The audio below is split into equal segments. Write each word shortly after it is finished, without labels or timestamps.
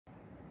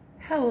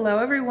Hello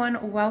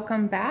everyone,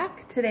 welcome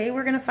back. Today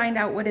we're going to find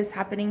out what is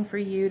happening for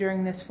you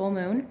during this full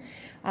moon.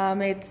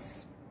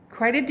 It's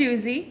quite a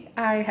doozy.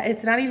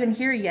 It's not even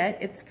here yet.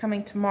 It's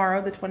coming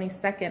tomorrow, the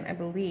 22nd, I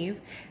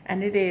believe.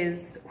 And it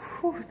is,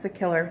 it's a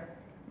killer.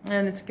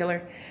 And it's a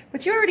killer.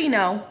 But you already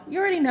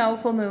know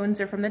full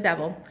moons are from the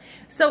devil.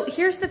 So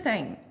here's the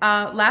thing.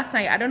 Last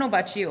night, I don't know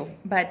about you,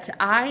 but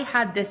I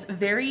had this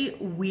very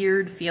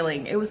weird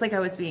feeling. It was like I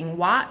was being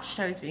watched.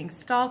 I was being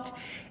stalked.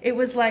 It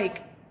was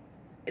like,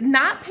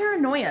 not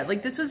paranoia.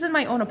 Like this was in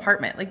my own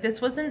apartment. Like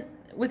this wasn't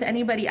with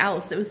anybody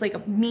else. It was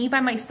like me by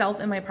myself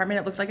in my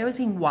apartment. It looked like I was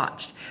being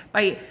watched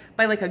by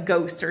like a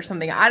ghost or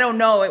something. I don't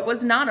know. It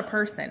was not a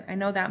person. I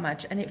know that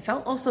much. And it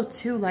felt also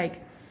too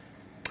like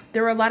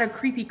there were a lot of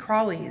creepy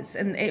crawlies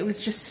and it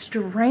was just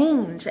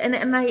strange.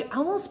 And I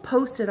almost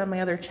posted on my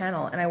other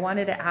channel and I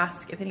wanted to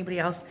ask if anybody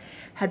else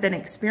had been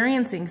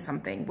experiencing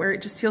something where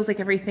it just feels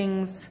like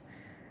everything's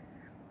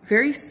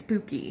very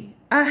spooky.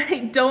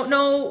 I don't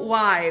know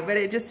why, but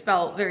it just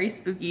felt very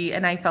spooky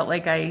and I felt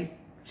like I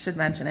should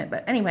mention it.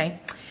 But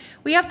anyway,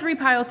 we have 3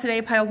 piles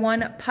today, pile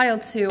 1, pile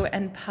 2,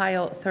 and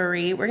pile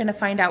 3. We're gonna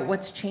find out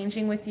what's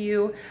changing with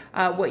you,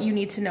 what you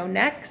need to know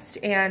next,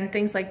 and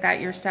things like that,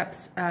 your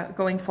steps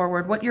going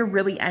forward, what you're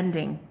really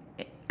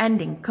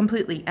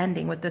completely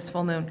ending with this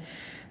full moon.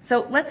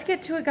 So let's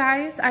get to it,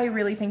 guys. I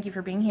really thank you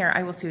for being here.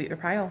 I will see you at your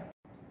pile.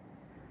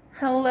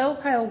 Hello,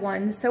 pile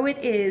 1. So it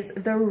is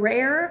the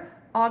rare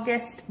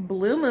August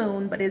blue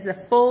moon, but is a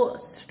full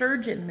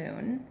sturgeon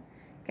moon,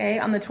 okay,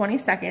 on the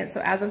 22nd.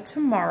 So as of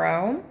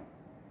tomorrow,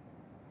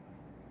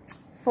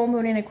 full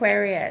moon in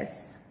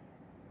Aquarius.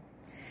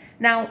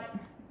 Now,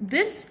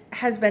 this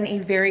has been a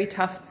very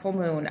tough full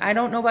moon. I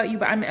don't know about you,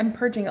 but I'm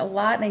purging a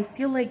lot, and I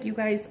feel like you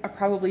guys are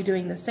probably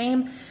doing the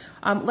same.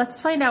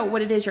 Let's find out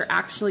what it is you're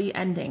actually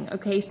ending,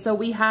 okay? So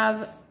we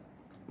have,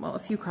 well, a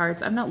few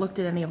cards. I've not looked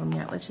at any of them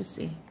yet. Let's just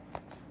see.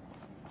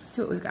 Let's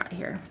see what we've got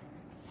here.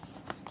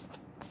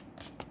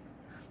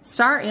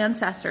 Star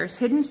ancestors,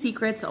 hidden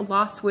secrets,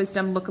 lost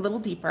wisdom, look a little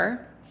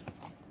deeper.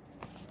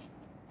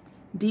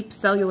 Deep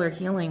cellular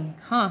healing,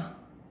 huh?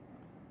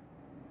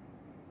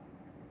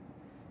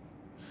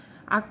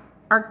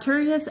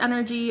 Arcturus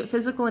energy,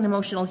 physical and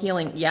emotional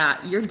healing. Yeah,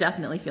 you're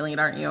definitely feeling it,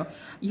 aren't you?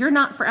 You're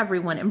not for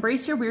everyone.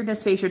 Embrace your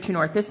weirdness, face your true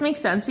north. This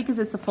makes sense because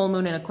it's a full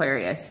moon in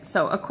Aquarius.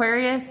 So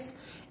Aquarius,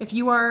 if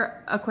you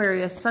are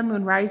Aquarius, sun,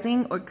 moon,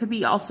 rising, or it could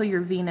be also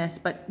your Venus,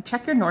 but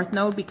check your north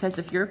node because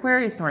if you're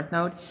Aquarius north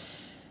node,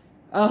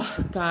 oh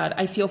God,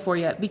 I feel for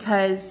you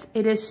because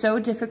it is so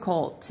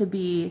difficult to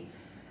be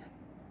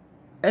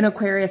an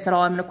Aquarius at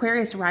all. I'm an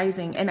Aquarius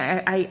rising and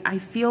I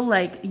feel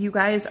like you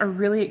guys are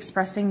really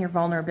expressing your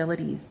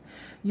vulnerabilities.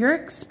 You're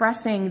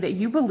expressing that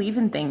you believe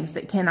in things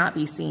that cannot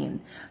be seen.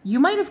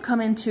 You might have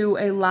come into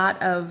a lot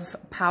of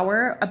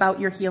power about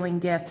your healing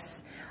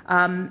gifts.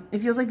 It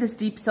feels like this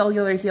deep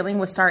cellular healing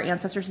with star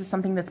ancestors is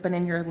something that's been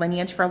in your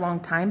lineage for a long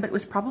time, but it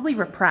was probably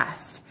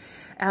repressed.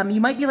 You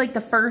might be like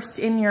the first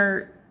in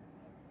your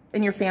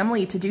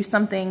family to do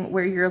something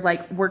where you're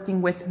like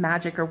working with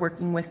magic or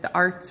working with the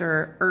arts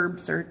or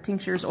herbs or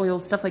tinctures,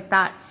 oils, stuff like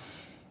that.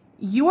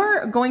 You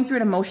are going through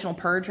an emotional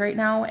purge right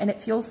now. And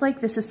it feels like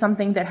this is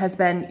something that has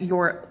been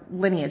your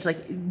lineage.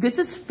 Like this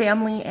is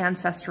family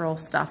ancestral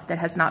stuff that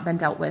has not been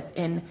dealt with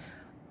in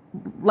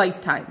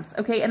lifetimes.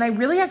 Okay. And I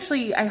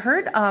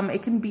heard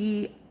it can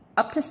be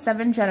up to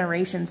 7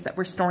 generations that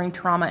we're storing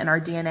trauma in our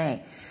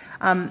DNA.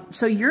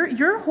 So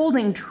you're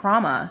holding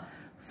trauma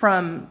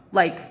from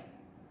like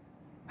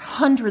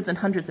hundreds and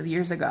hundreds of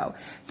years ago.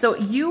 So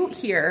you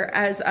here,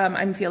 as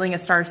I'm feeling a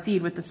star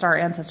seed with the star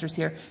ancestors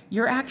here,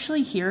 you're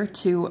actually here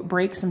to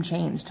break some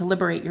chains, to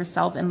liberate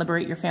yourself and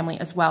liberate your family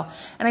as well.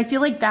 And I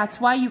feel like that's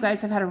why you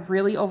guys have had a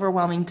really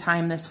overwhelming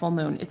time this full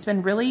moon. It's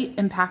been really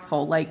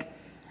impactful. Like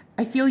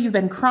I feel you've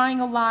been crying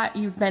a lot.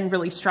 You've been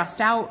really stressed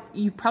out.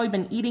 You've probably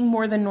been eating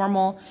more than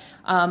normal.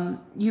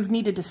 You've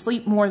needed to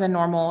sleep more than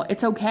normal.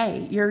 It's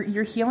okay.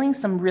 You're healing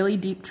some really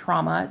deep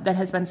trauma that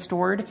has been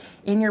stored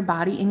in your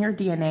body, in your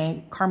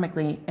DNA,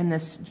 karmically in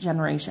this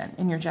generation,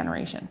 in your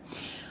generation.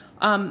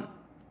 Hold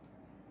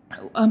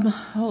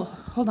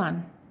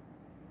on.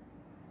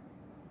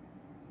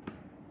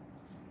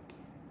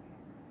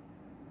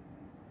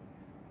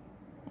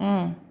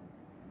 And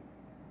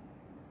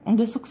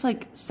this looks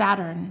like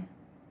Saturn.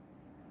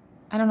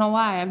 I don't know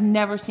why. I've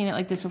never seen it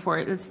like this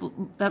before.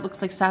 That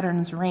looks like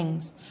Saturn's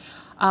rings.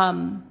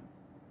 Wow,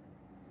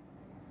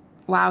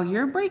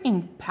 you're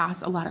breaking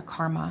past a lot of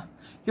karma.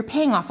 You're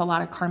paying off a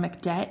lot of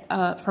karmic debt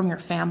from your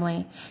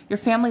family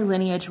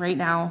lineage right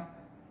now.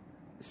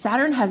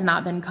 Saturn has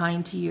not been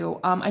kind to you.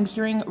 I'm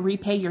hearing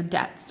repay your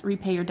debts,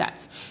 repay your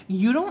debts.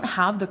 You don't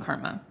have the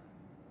karma.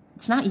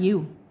 It's not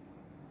you.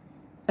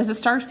 As a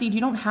starseed,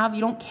 you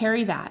don't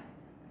carry that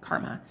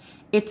karma.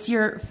 It's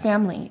your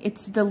family.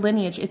 It's the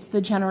lineage. It's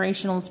the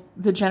generations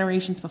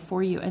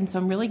before you. And so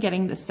I'm really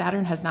getting that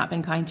Saturn has not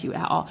been kind to you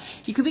at all.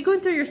 You could be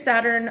going through your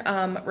Saturn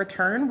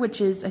return,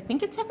 which is, I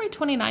think it's every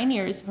 29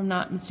 years, if I'm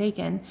not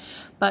mistaken.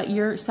 But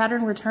your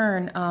Saturn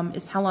return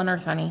is hell on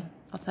earth, honey.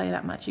 I'll tell you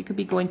that much. You could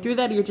be going through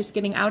that or you're just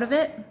getting out of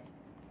it.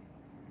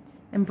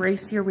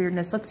 Embrace your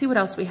weirdness. Let's see what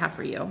else we have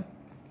for you.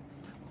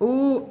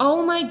 Ooh,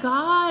 oh my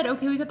God.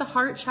 Okay, we got the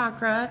heart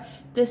chakra,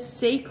 the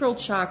sacral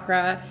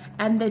chakra,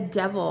 and the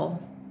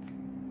devil,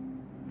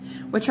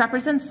 which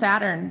represents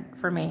Saturn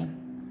for me.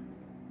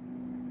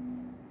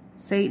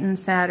 Satan,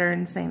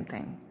 Saturn, same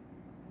thing.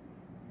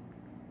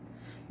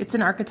 It's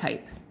an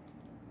archetype.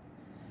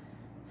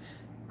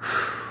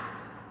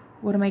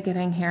 What am I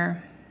getting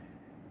here?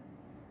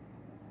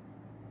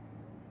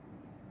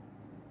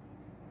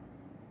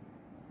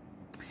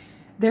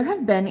 There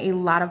have been a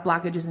lot of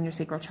blockages in your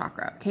sacral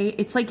chakra, okay?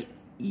 It's like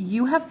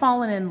you have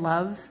fallen in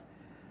love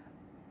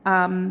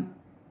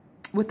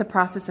with the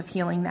process of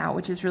healing now,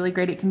 which is really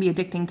great. It can be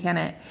addicting, can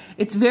it?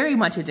 It's very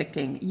much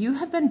addicting. You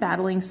have been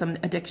battling some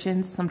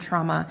addictions, some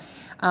trauma,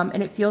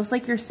 and it feels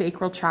like your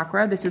sacral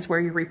chakra, this is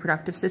where your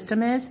reproductive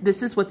system is.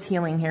 This is what's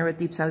healing here with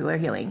deep cellular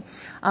healing.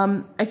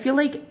 I feel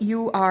like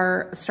you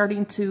are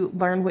starting to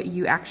learn what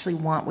you actually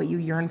want, what you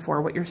yearn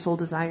for, what your soul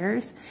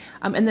desires.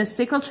 And the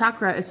sacral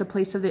chakra is a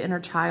place of the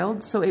inner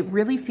child. So it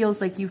really feels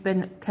like you've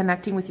been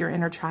connecting with your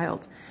inner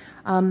child.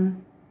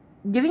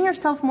 Giving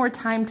yourself more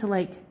time to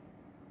like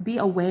be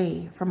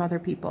away from other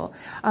people,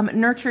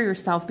 nurture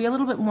yourself, be a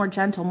little bit more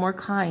gentle, more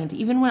kind.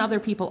 Even when other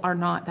people are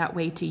not that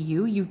way to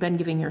you, you've been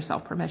giving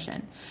yourself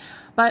permission.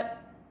 But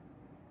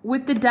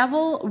with the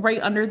devil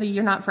right under the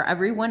 "you're not for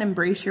everyone,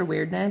 embrace your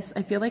weirdness,"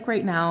 I feel like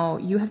right now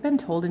you have been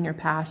told in your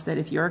past that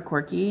if you're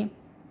quirky,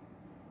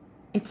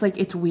 it's like,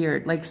 it's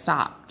weird. Like,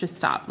 stop, just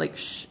stop. Like,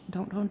 shh,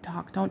 don't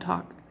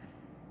talk.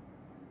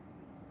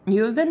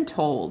 You have been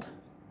told.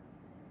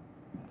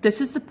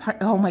 This is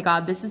oh my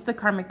God, this is the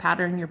karmic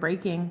pattern you're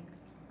breaking.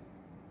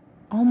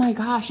 Oh my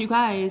gosh, you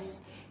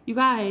guys,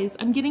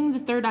 I'm getting the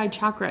third eye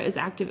chakra is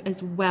active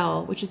as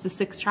well, which is the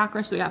 6th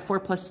chakra. So we got 4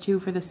 + 2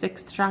 for the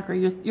 6th chakra.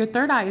 Your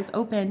third eye is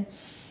open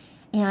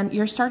and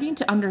you're starting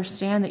to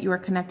understand that you are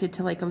connected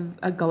to like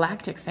a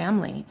galactic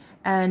family.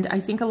 And I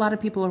think a lot of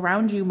people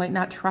around you might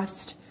not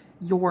trust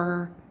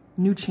your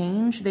new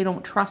change. They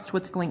don't trust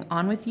what's going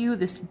on with you,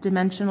 this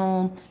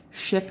dimensional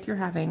shift you're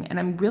having. And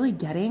I'm really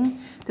getting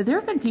that there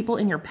have been people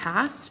in your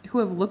past who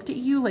have looked at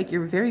you like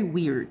you're very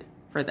weird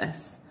for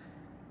this.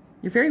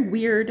 You're very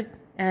weird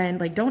and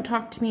like, don't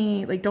talk to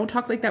me. Like, don't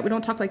talk like that. We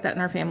don't talk like that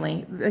in our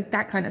family. Like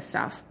that kind of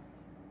stuff.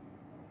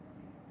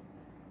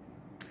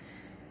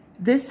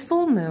 This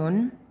full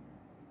moon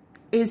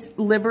is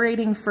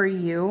liberating for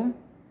you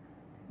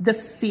the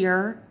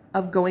fear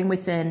of going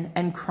within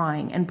and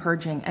crying and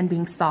purging and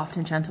being soft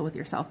and gentle with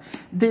yourself.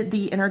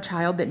 The inner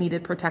child that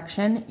needed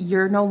protection,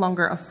 you're no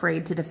longer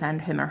afraid to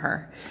defend him or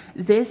her.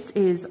 This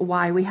is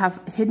why we have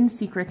hidden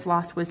secrets,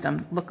 lost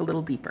wisdom. Look a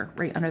little deeper,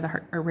 right under the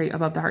heart, or right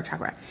above the heart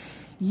chakra.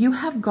 You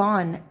have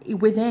gone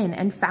within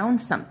and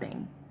found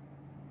something.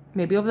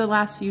 Maybe over the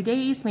last few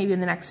days, maybe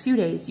in the next few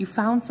days, you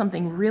found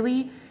something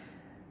really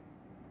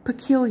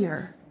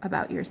peculiar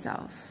about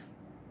yourself.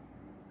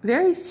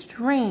 Very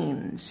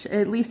strange,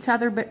 at least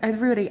to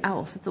everybody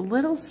else. It's a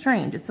little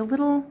strange. It's a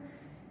little,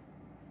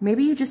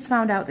 maybe you just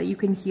found out that you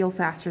can heal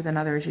faster than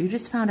others. You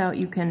just found out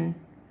you can,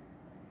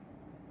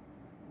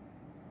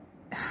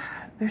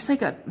 there's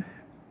like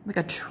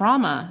a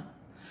trauma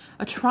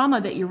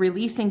that you're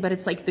releasing, but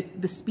it's like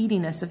the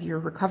speediness of your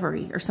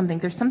recovery or something.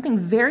 There's something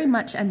very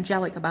much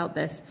angelic about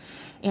this.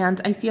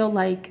 And I feel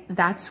like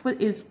that's what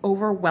is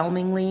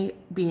overwhelmingly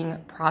being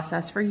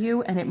processed for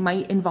you. And it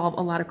might involve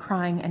a lot of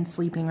crying and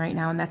sleeping right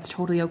now. And that's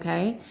totally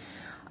okay.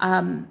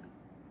 In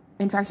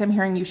fact, I'm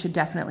hearing you should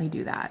definitely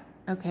do that.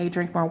 Okay.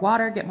 Drink more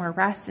water, get more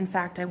rest. In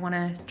fact, I want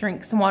to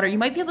drink some water. You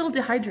might be a little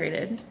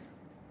dehydrated.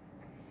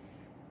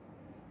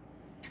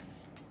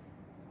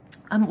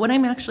 What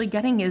I'm actually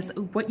getting is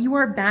what you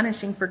are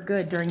banishing for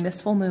good during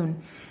this full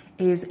moon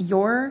is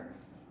your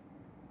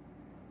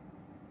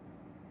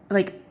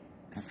like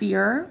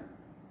fear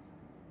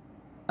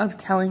of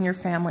telling your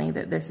family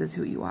that this is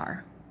who you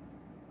are,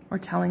 or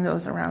telling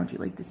those around you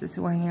like, this is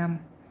who I am.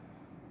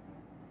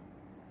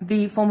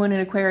 The full moon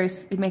in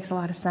Aquarius, it makes a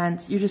lot of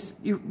sense.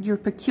 You're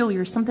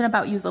peculiar. Something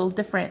about you is a little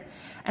different.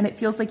 And it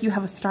feels like you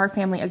have a star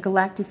family, a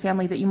galactic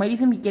family that you might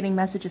even be getting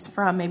messages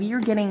from. Maybe you're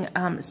getting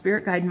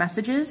spirit guide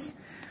messages.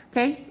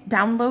 Okay,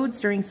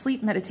 downloads during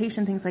sleep,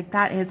 meditation, things like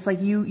that. And it's like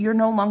you're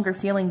no longer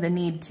feeling the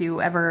need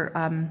to ever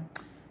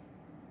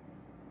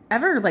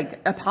like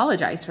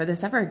apologize for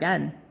this ever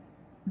again.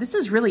 This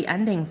is really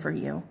ending for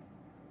you.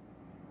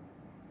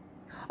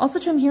 Also,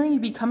 I'm hearing you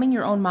becoming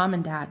your own mom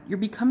and dad. You're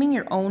becoming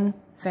your own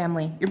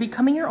family. You're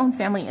becoming your own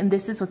family, and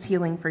this is what's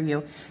healing for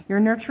you. You're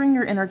nurturing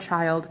your inner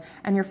child,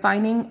 and you're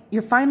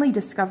finally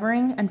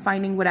discovering and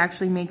finding what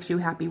actually makes you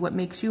happy, what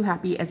makes you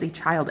happy as a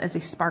child, as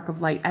a spark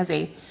of light, as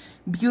a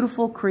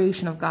beautiful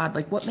creation of God.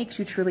 Like, what makes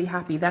you truly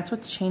happy? That's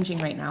what's changing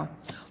right now.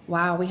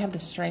 Wow, we have the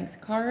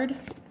Strength card.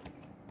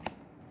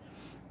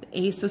 The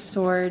Ace of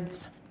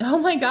Swords. Oh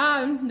my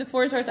God, the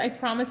Four of Swords. I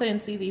promise I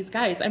didn't see these.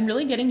 Guys, I'm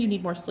really getting you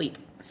need more sleep.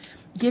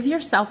 Give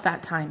yourself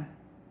that time.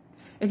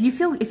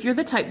 If you're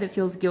the type that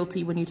feels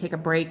guilty when you take a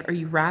break or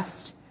you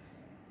rest,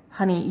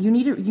 honey, you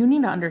need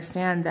to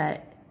understand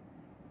that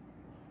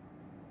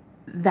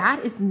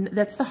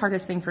that's the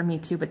hardest thing for me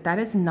too, but that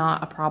is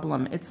not a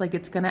problem. It's like,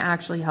 it's going to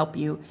actually help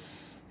you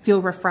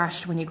feel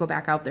refreshed when you go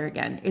back out there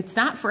again. It's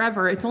not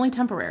forever. It's only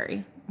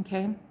temporary.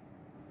 Okay.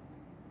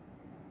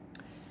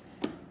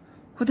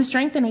 With the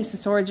Strength and Ace of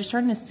Swords, you're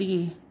starting to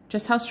see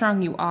just how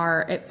strong you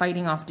are at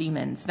fighting off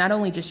demons, not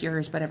only just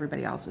yours, but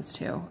everybody else's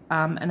too.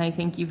 And I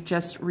think you've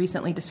just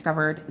recently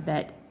discovered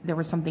that there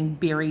was something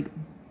buried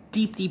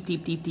deep, deep,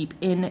 deep, deep, deep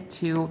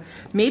into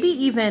maybe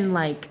even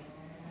like,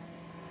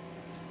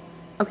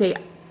 okay,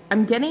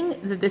 I'm getting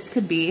that this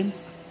could be,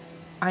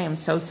 I am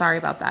so sorry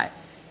about that.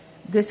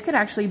 This could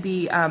actually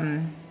be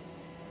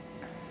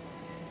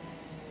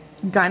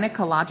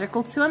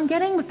gynecological too, I'm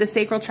getting with the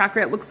sacral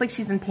chakra. It looks like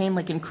she's in pain,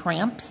 like in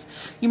cramps.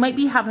 You might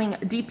be having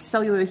deep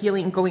cellular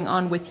healing going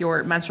on with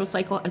your menstrual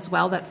cycle as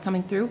well. That's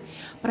coming through.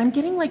 But I'm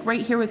getting like right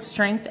here with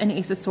Strength and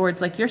Ace of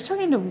Swords, like you're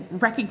starting to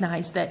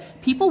recognize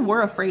that people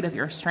were afraid of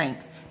your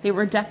strength. They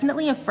were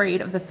definitely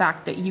afraid of the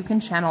fact that you can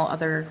channel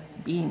other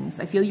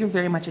beings. I feel you're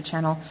very much a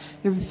channel.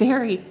 You're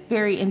very,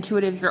 very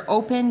intuitive. You're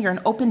open. You're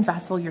an open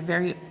vessel. You're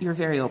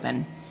very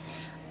open.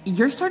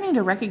 You're starting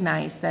to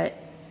recognize that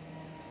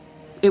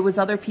it was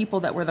other people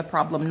that were the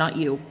problem, not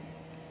you.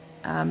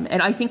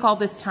 And I think all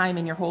this time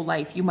in your whole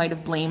life, you might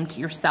have blamed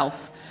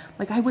yourself.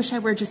 Like, I wish I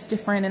were just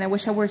different, and I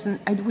wish I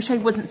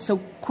wasn't so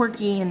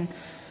quirky, and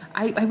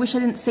I wish I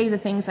didn't say the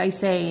things I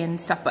say and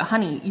stuff. But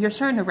honey, you're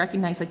starting to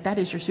recognize like that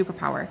is your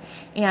superpower.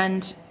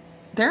 And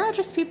there are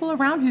just people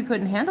around who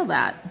couldn't handle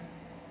that.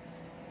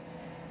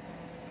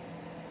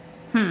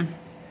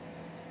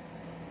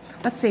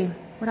 Let's see.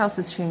 What else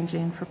is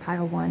changing for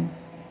pile 1?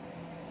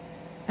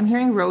 I'm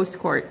hearing rose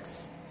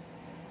quartz.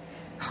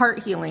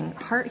 Heart healing,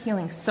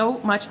 so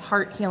much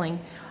heart healing.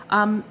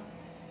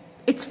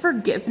 It's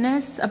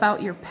forgiveness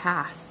about your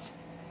past,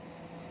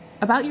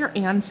 about your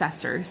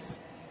ancestors,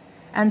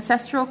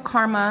 ancestral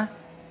karma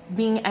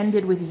being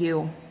ended with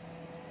you.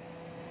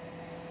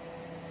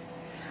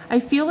 I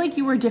feel like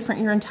you were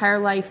different your entire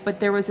life, but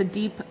there was a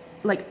deep,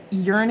 like,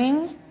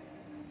 yearning,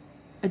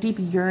 a deep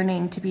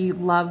yearning to be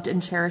loved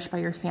and cherished by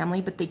your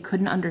family, but they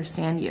couldn't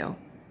understand you.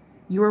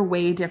 You were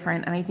way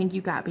different, and I think you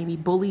got maybe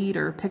bullied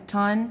or picked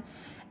on.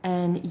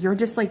 And you're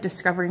just like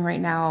discovering right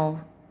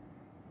now,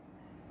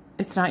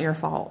 it's not your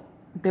fault.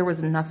 There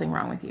was nothing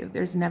wrong with you.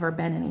 There's never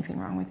been anything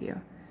wrong with you.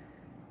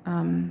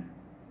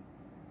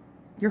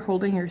 You're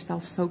holding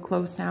yourself so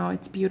close now.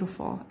 It's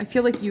beautiful. I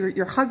feel like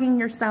you're hugging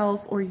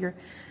yourself, or you're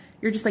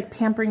just like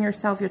pampering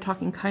yourself. You're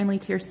talking kindly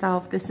to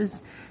yourself. This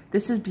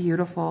is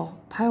beautiful.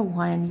 Pile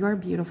 1, you're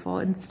beautiful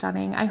and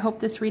stunning. I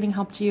hope this reading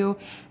helped you,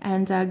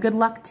 and good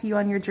luck to you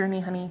on your journey,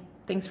 honey.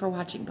 Thanks for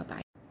watching.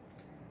 Bye-bye.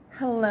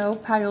 Hello,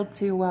 pile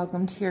 2.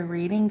 Welcome to your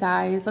reading,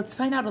 guys. Let's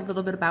find out a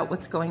little bit about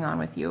what's going on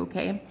with you,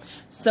 okay?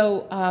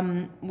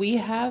 So we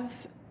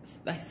have,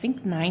 I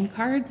think, 9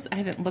 cards. I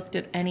haven't looked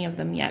at any of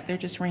them yet. They're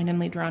just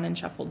randomly drawn and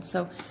shuffled.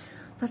 So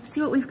let's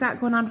see what we've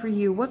got going on for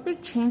you. What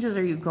big changes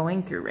are you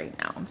going through right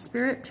now?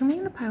 Spirit, tune me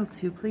into pile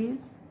 2,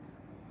 please.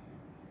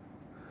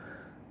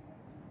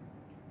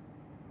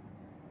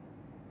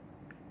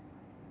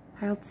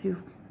 Pile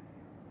 2.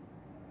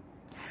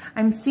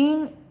 I'm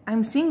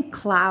seeing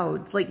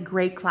clouds, like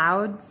gray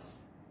clouds.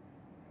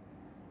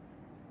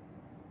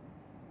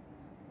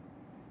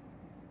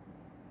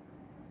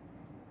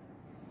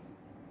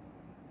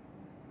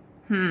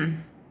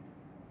 I'm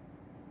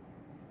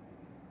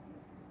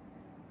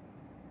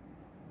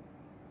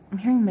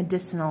hearing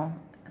medicinal.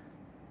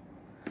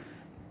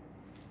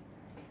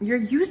 You're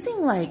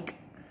using like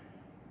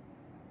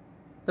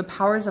the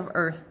powers of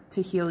earth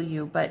to heal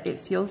you, but it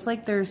feels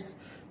like there's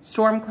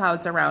storm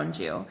clouds around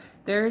you.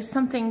 There's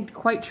something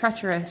quite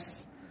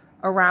treacherous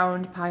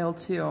around pile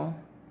 2.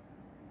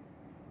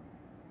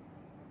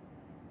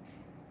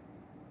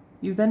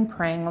 You've been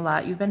praying a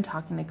lot. You've been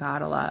talking to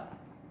God a lot.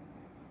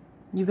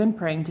 You've been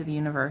praying to the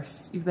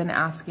universe. You've been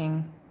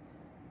asking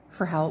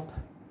for help.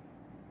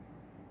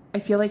 I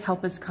feel like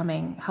help is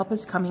coming. Help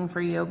is coming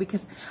for you,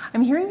 because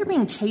I'm hearing you're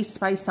being chased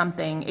by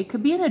something. It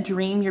could be in a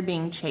dream you're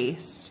being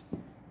chased.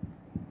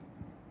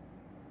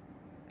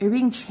 You're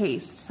being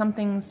chased.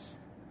 Something's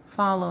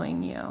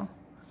following you.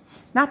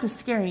 Not to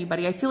scare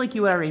anybody. I feel like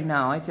you already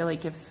know. I feel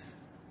like if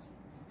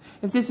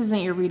this isn't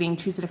your reading,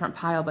 choose a different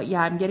pile. But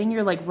yeah, I'm getting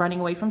you're like running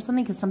away from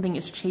something because something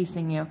is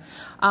chasing you.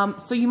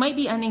 So you might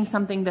be ending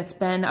something that's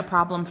been a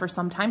problem for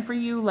some time for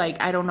you. Like,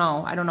 I don't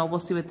know. We'll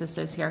see what this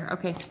is here.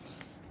 Okay.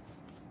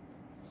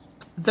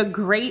 The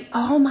Great,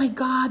 oh my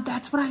God,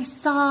 that's what I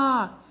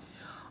saw.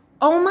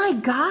 Oh my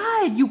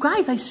God, you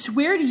guys, I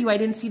swear to you, I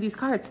didn't see these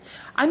cards.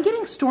 I'm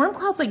getting storm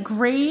clouds, like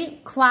gray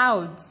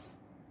clouds.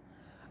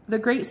 The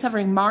Great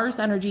Severing, Mars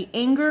energy,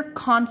 anger,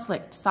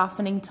 conflict,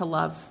 softening to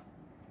love.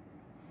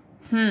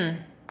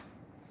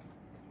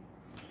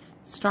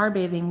 Star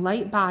bathing,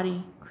 light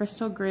body,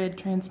 crystal grid,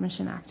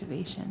 transmission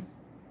activation.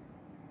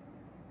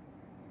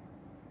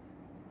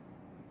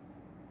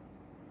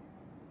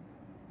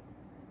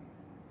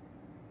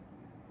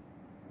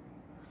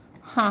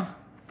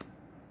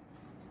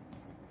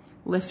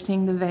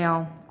 Lifting the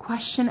veil.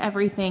 Question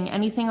everything.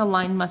 Anything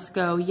aligned must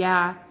go.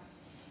 Yeah.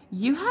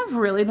 You have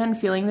really been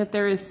feeling that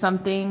there is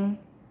something,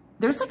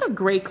 there's like a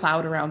gray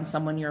cloud around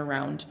someone you're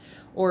around,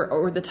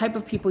 or the type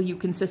of people you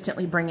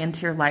consistently bring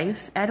into your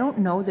life. I don't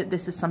know that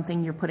this is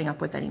something you're putting up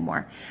with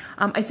anymore.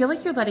 I feel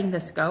like you're letting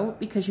this go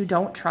because you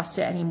don't trust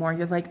it anymore.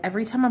 You're like,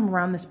 every time I'm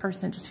around this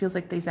person, it just feels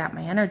like they zap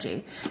my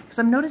energy. Because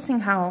I'm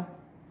noticing how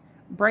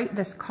bright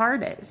this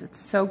card is. It's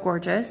so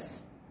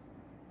gorgeous.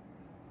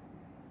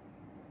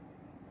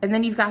 And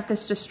then you've got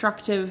this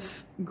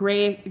destructive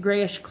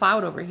grayish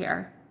cloud over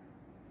here.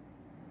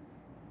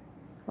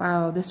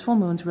 Wow, this full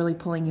moon's really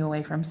pulling you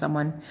away from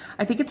someone.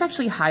 I think it's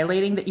actually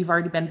highlighting that you've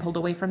already been pulled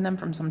away from them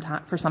for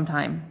some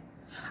time.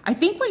 I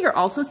think what you're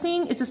also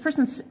seeing is this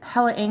person's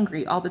hella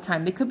angry all the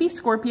time. They could be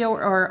Scorpio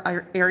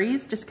or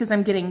Aries, just because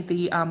I'm getting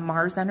the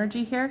Mars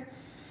energy here.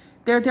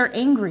 They're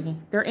angry.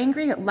 They're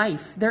angry at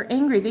life. They're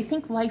angry. They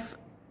think life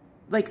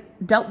like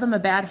dealt them a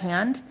bad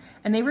hand,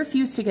 and they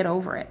refuse to get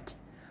over it.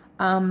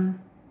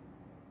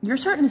 You're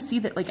starting to see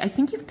that, like, I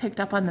think you've picked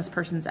up on this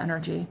person's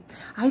energy.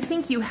 I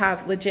think you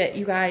have legit,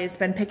 you guys,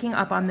 been picking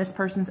up on this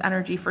person's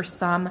energy for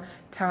some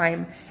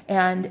time.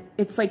 And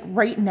it's like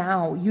right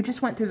now, you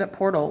just went through the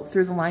portal,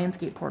 through the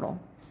Lionsgate portal.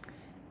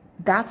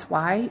 That's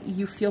why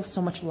you feel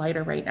so much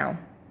lighter right now.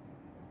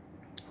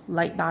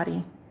 Light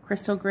body,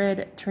 crystal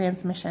grid,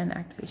 transmission,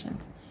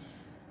 activations.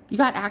 You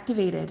got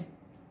activated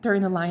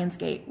during the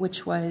Lionsgate,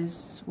 which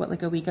was, what,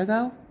 like a week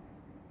ago?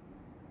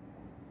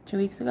 2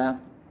 weeks ago?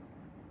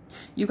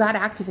 You got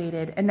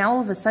activated, and now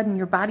all of a sudden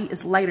your body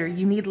is lighter.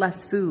 You need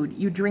less food.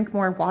 You drink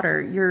more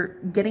water. You're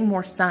getting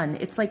more sun.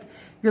 It's like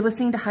you're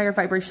listening to higher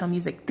vibrational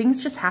music.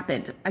 Things just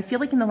happened. I feel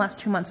like in the last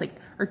 2 months, like,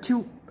 or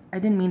two, I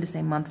didn't mean to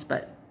say months,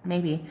 but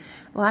maybe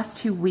the last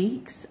 2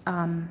 weeks,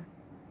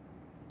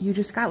 you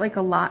just got like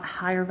a lot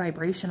higher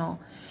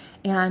vibrational.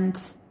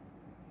 And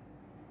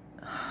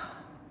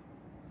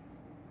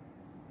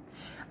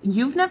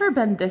you've never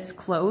been this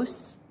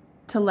close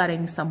to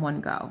letting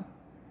someone go.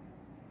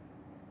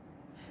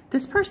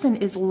 This person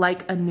is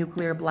like a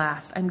nuclear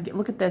blast.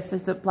 Look at this.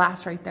 There's a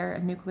blast right there,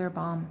 a nuclear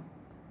bomb.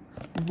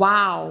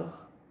 Wow.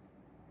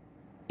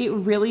 It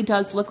really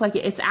does look like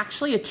it. It's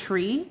actually a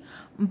tree,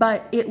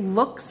 but it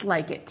looks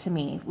like it to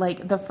me.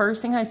 Like the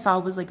first thing I saw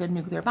was like a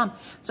nuclear bomb.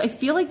 So I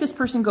feel like this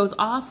person goes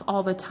off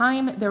all the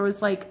time. There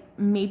was like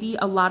maybe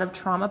a lot of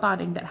trauma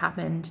bonding that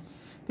happened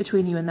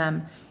between you and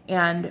them.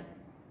 And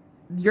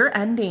you're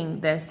ending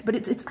this, but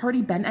it's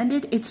already been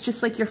ended. It's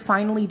just like you're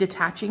finally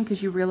detaching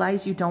because you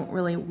realize you don't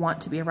really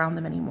want to be around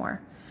them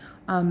anymore.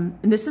 And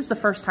this is the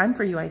first time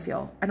for you, I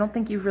feel. I don't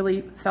think you've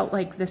really felt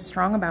like this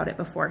strong about it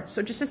before.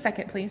 So just a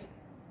second, please.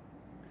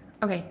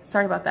 Okay,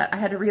 sorry about that. I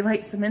had to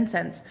relight some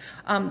incense.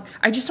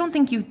 I just don't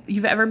think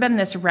you've ever been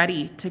this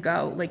ready to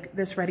go, like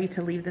this ready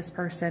to leave this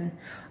person.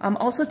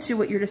 Also, too,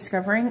 what you're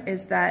discovering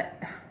is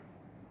that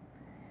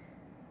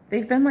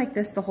they've been like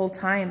this the whole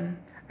time.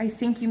 I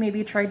think you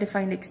maybe tried to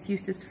find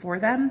excuses for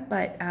them,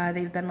 but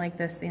they've been like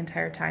this the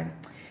entire time.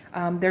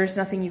 There's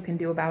nothing you can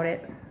do about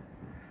it.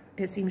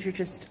 It seems you're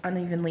just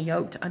unevenly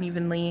yoked,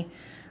 unevenly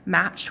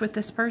matched with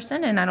this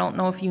person, and I don't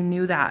know if you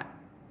knew that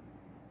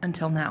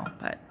until now,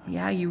 but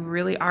yeah, you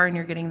really are, and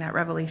you're getting that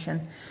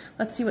revelation.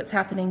 Let's see what's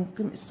happening.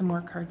 Give me some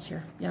more cards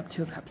here. Yep,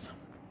 2 of Cups.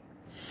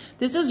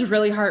 This is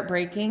really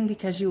heartbreaking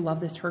because you love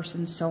this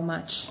person so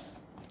much.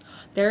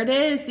 There it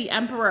is, the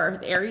Emperor,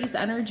 Aries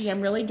energy.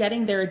 I'm really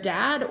getting their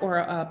dad or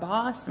a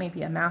boss,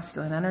 maybe a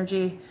masculine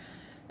energy.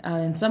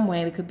 In some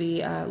way, it could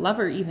be a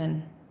lover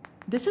even.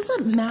 This is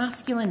a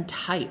masculine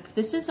type.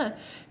 This is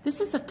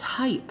a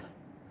type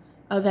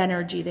of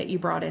energy that you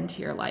brought into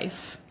your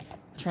life.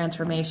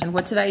 Transformation.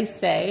 What did I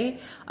say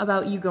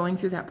about you going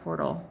through that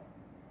portal?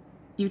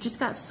 You just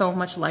got so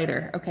much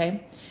lighter,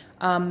 okay?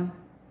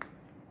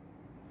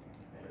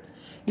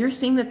 You're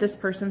seeing that this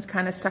person's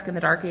kind of stuck in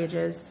the dark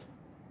ages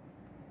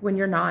when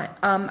you're not.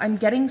 I'm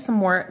getting some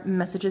more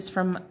messages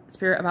from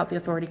Spirit about the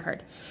Authority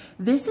card.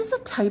 This is a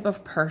type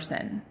of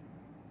person.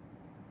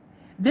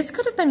 This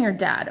could have been your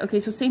dad. Okay,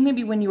 so say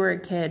maybe when you were a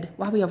kid.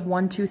 Wow, we have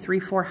 1, 2, 3,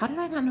 4. How did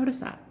I not notice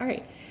that? All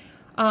right.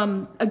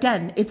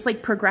 Again, it's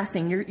like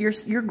progressing.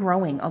 You're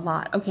growing a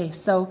lot. Okay,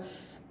 so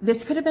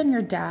this could have been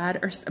your dad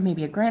or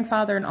maybe a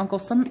grandfather, an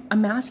uncle, a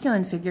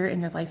masculine figure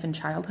in your life in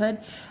childhood.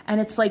 And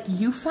it's like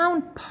you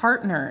found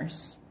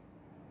partners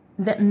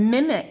that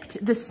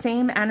mimicked the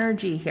same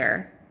energy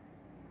here.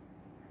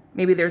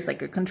 Maybe there's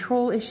like a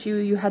control issue.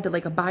 You had to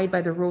like abide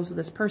by the rules of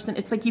this person.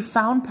 It's like you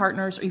found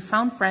partners or you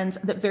found friends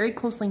that very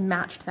closely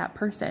matched that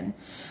person.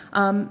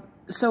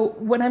 So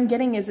what I'm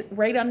getting is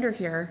right under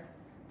here,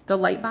 the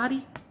light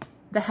body,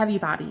 the heavy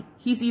body.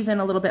 He's even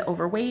a little bit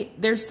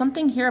overweight. There's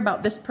something here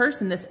about this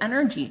person, this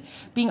energy,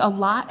 being a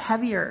lot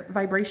heavier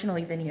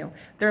vibrationally than you.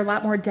 They're a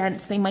lot more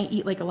dense. They might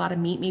eat like a lot of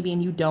meat maybe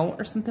and you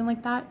don't or something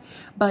like that.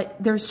 But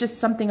there's just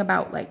something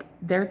about like,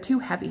 they're too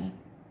heavy.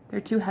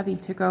 They're too heavy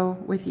to go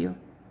with you.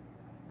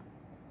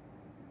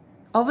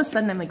 All of a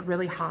sudden I'm like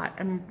really hot.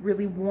 I'm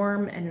really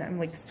warm and I'm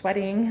like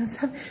sweating and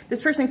stuff.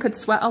 This person could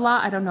sweat a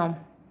lot. I don't know.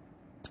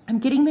 I'm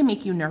getting they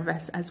make you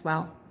nervous as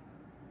well.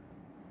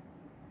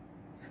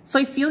 So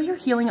I feel you're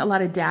healing a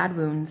lot of dad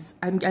wounds.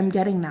 I'm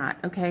getting that,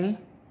 okay?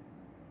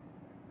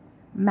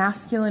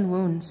 masculine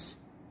wounds.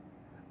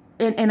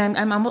 And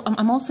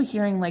I'm also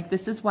hearing like,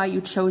 this is why you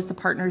chose the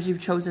partners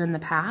you've chosen in the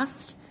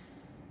past.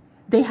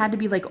 They had to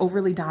be like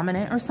overly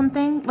dominant or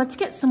something. Let's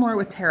get some more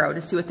with tarot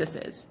to see what this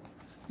is.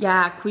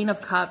 Yeah, Queen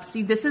of Cups.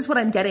 See, this is what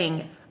I'm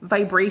getting.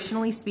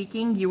 Vibrationally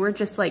speaking, you were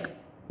just like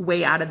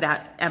way out of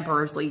that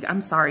Emperor's league.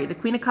 I'm sorry. The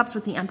Queen of Cups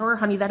with the Emperor,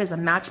 honey, that is a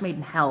match made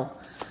in hell.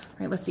 All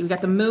right, let's see. We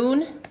got the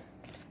Moon.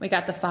 We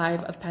got the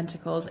Five of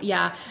Pentacles.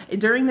 Yeah,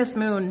 during this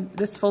moon,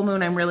 this full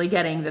moon, I'm really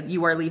getting that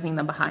you are leaving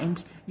them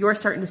behind. You're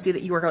starting to see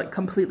that you are like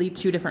completely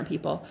two different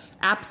people.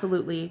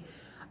 Absolutely.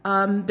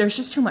 There's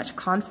just too much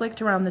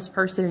conflict around this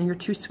person, and you're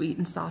too sweet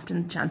and soft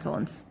and gentle,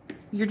 and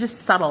you're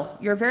just subtle.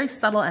 You're a very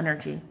subtle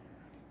energy.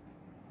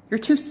 You're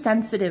too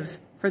sensitive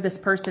for this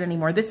person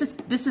anymore. This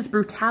is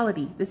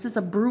brutality. This is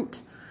a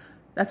brute.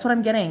 That's what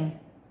I'm getting.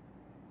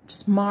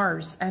 Just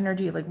Mars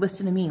energy, like,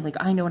 listen to me, like,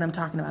 I know what I'm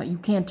talking about. You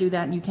can't do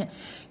that, and you can't.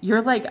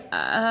 You're like,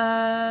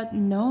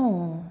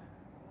 no.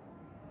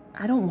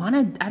 I don't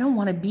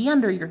want to be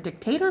under your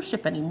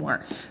dictatorship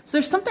anymore. So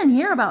there's something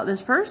here about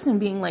this person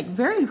being like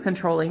very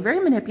controlling, very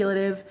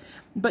manipulative,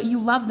 but you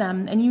love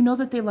them and you know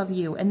that they love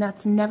you. And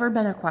that's never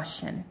been a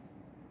question.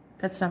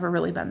 That's never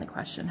really been the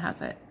question,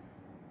 has it?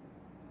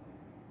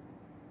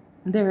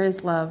 There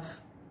is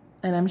love.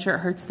 And I'm sure it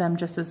hurts them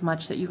just as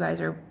much that you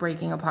guys are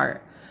breaking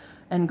apart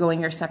and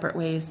going your separate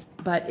ways.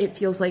 But it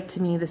feels like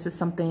to me, this is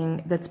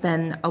something that's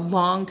been a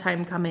long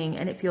time coming,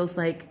 and it feels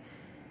like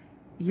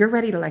you're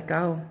ready to let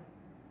go.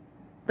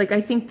 Like,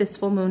 I think this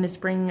full moon is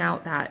bringing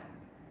out that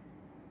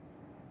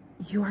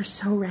you are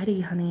so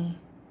ready, honey.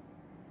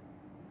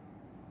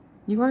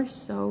 You are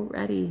so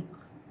ready.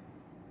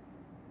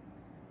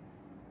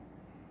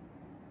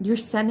 You're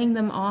sending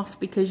them off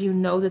because you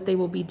know that they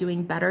will be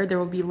doing better. There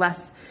will be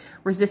less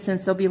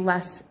resistance. There'll be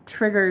less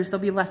triggers.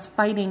 There'll be less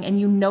fighting. And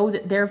you know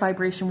that their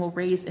vibration will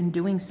raise in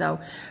doing so.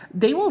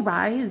 They will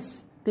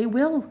rise. They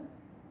will.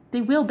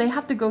 They will. They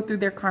have to go through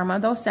their karma,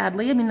 though,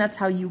 sadly. I mean, that's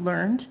how you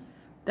learned.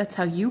 That's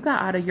how you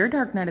got out of your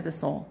dark night of the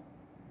soul.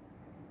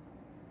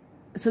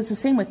 So it's the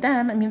same with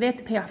them. I mean, they have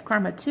to pay off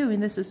karma, too.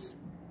 And this is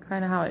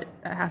kind of how it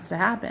has to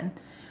happen.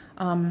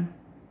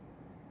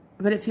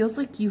 But it feels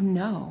like you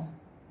know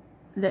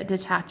that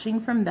detaching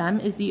from them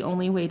is the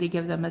only way to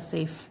give them a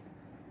safe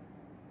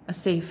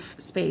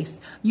space.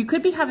 You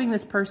could be having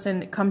this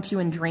person come to you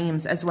in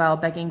dreams as well,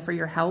 begging for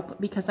your help,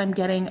 because I'm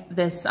getting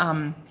this,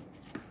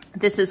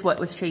 this is what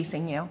was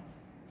chasing you.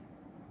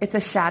 It's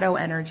a shadow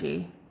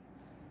energy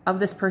of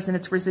this person.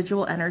 It's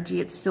residual energy.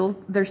 It's still,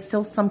 there's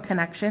still some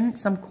connection,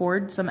 some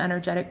cord, some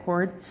energetic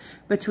cord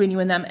between you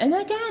and them. And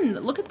again,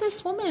 look at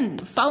this woman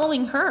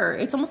following her.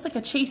 It's almost like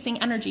a chasing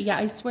energy. Yeah,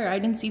 I swear I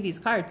didn't see these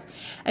cards.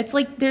 It's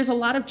like there's a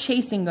lot of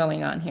chasing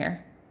going on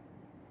here.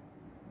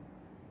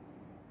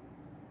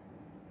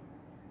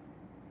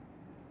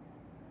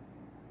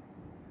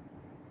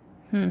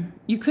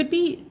 You could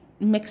be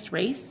mixed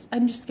race,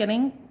 I'm just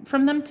getting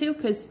from them too,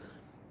 because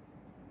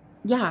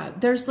yeah,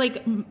 there's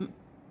like,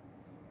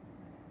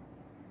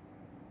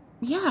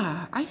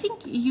 yeah, I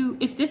think you,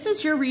 if this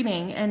is your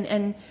reading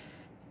and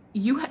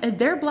you,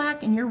 they're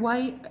black and you're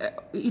white,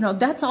 you know,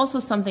 that's also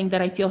something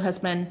that I feel has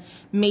been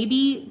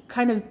maybe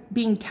kind of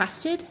being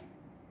tested,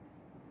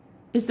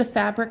 is the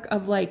fabric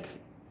of like,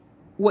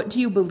 what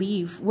do you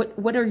believe?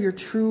 What are your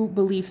true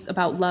beliefs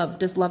about love?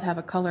 Does love have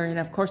a color? And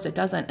of course it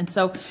doesn't. And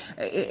so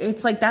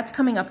it's like that's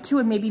coming up too,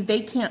 and maybe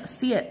they can't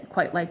see it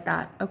quite like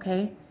that,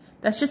 okay?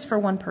 That's just for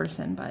one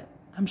person, but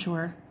I'm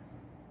sure.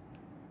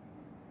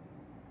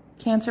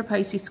 Cancer,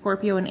 Pisces,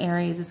 Scorpio, and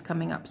Aries is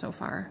coming up so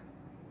far.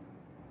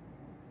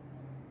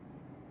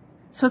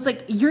 So it's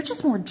like you're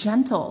just more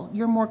gentle,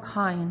 you're more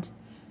kind,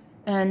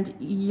 and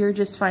you're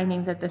just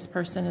finding that this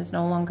person is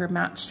no longer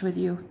matched with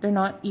you. They're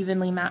not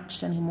evenly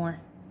matched anymore.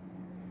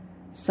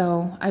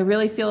 So I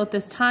really feel at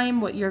this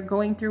time what you're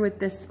going through with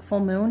this full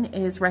moon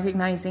is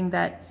recognizing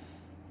that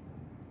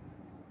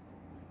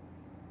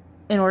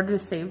in order to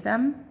save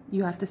them,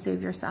 you have to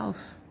save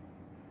yourself.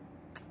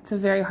 It's a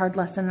very hard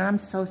lesson, and I'm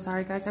so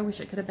sorry, guys. I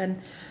wish it could have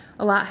been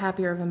a lot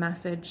happier of a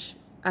message.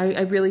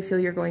 I really feel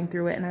you're going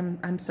through it, and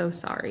I'm so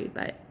sorry,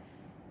 but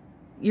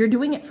you're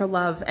doing it for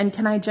love. And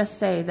can I just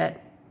say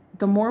that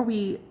the more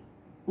we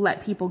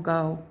let people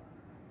go,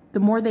 the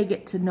more they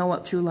get to know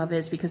what true love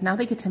is, because now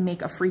they get to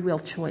make a free will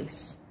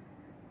choice.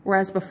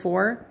 Whereas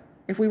before,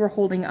 if we were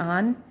holding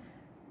on,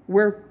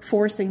 we're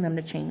forcing them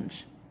to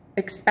change,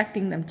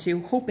 expecting them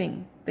to,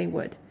 hoping they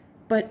would.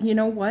 But you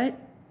know what?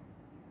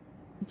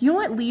 You know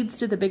what leads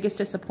to the biggest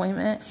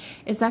disappointment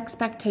is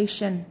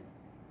expectation.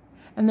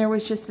 And there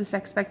was just this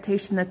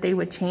expectation that they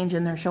would change,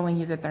 and they're showing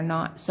you that they're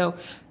not. So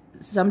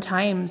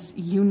sometimes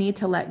you need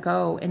to let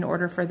go in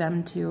order for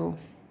them to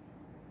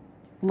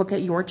look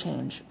at your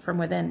change from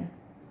within.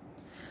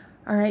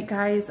 All right,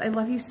 guys, I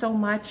love you so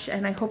much,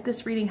 and I hope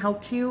this reading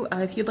helped you.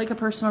 If you'd like a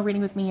personal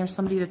reading with me or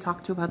somebody to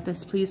talk to about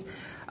this, please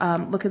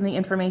look in the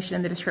information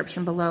in the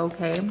description below,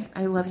 okay?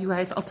 I love you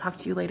guys. I'll talk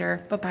to you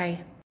later.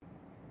 Bye-bye.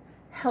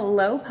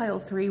 Hello, pile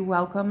 3.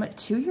 Welcome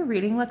to your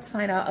reading. Let's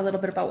find out a little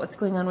bit about what's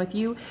going on with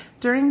you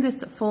during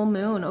this full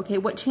moon. Okay,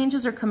 what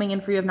changes are coming in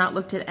for you? I've not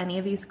looked at any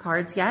of these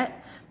cards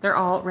yet. They're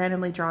all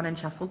randomly drawn and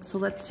shuffled. So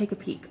let's take a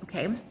peek,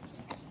 okay?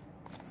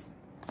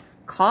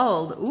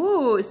 Called.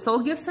 Ooh, soul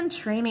gifts and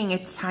training.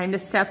 It's time to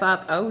step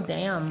up. Oh,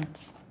 damn.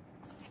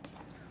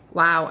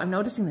 Wow, I'm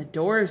noticing the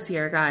doors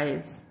here,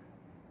 guys.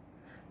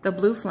 The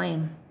blue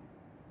flame.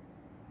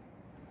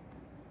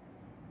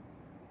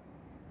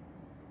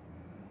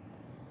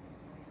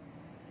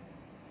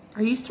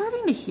 Are you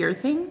starting to hear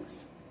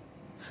things?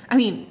 I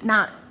mean,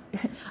 not,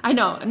 I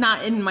know,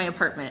 not in my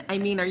apartment. I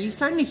mean, are you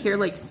starting to hear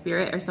like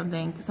spirit or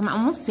something? Because I'm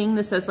almost seeing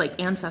this as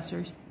like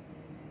ancestors.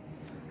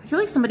 I feel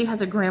like somebody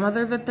has a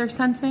grandmother that they're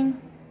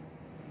sensing.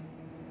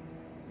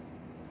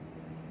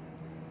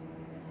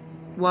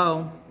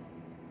 Whoa.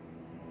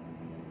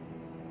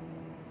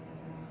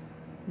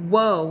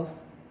 Whoa.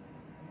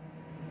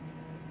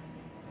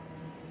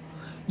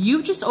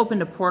 You've just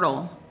opened a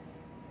portal.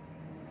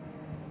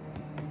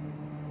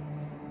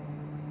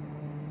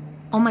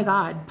 Oh my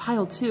God,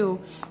 pile 2,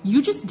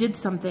 you just did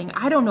something.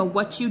 I don't know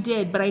what you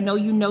did, but I know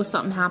you know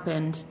something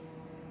happened.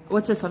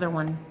 What's this other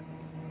one?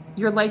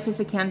 Your life is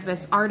a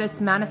canvas,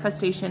 artist,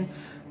 manifestation,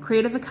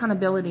 creative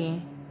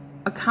accountability.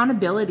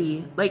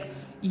 Accountability, like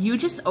you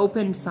just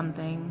opened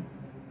something.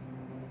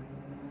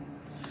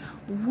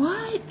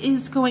 What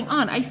is going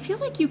on? I feel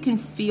like you can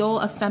feel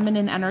a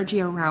feminine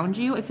energy around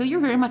you. I feel you're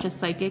very much a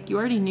psychic. You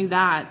already knew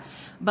that,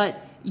 but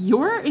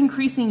you're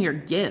increasing your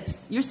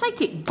gifts. Your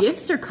psychic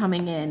gifts are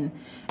coming in.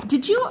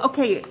 Did you,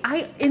 okay,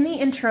 in the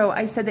intro,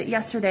 I said that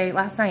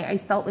last night, I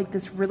felt like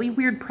this really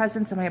weird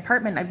presence in my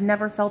apartment. I've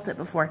never felt it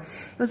before.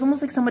 It was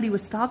almost like somebody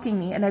was stalking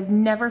me, and I've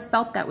never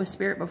felt that with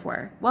spirit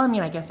before. Well, I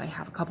mean, I guess I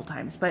have a couple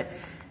times, but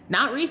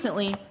not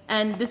recently.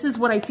 And this is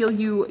what I feel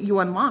you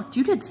unlocked.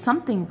 You did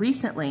something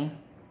recently.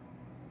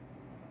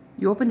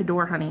 You opened a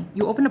door, honey.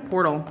 You opened a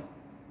portal.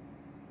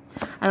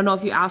 I don't know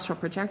if you astral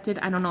projected.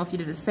 I don't know if you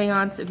did a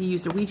seance, if you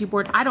used a Ouija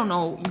board. I don't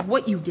know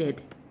what you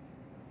did.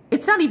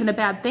 It's not even a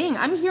bad thing.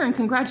 I'm hearing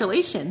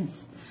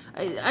congratulations.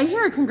 I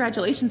hear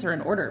congratulations are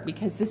in order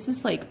because this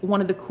is like one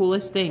of the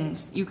coolest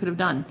things you could have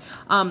done.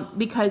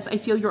 Because I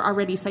feel you're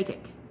already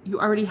psychic. You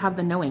already have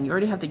the knowing. You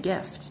already have the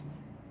gift.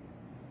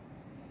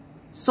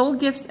 Soul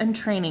gifts and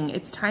training.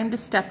 It's time to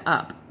step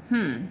up.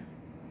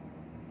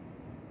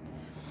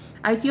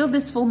 I feel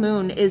this full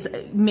moon is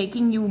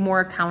making you more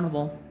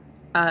accountable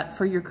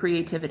for your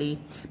creativity.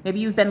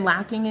 Maybe you've been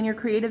lacking in your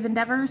creative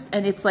endeavors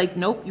and it's like,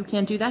 nope, you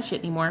can't do that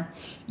shit anymore.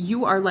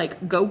 You are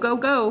like, go, go,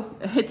 go.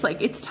 It's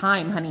like, it's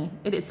time, honey.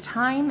 It is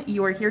time.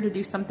 You are here to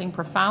do something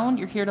profound.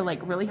 You're here to like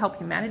really help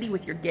humanity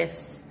with your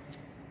gifts.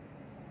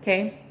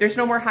 Okay? There's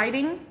no more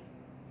hiding.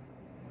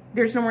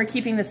 There's no more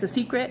keeping this a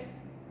secret.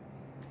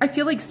 I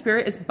feel like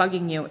spirit is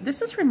bugging you.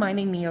 This is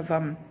reminding me of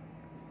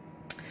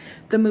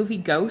the movie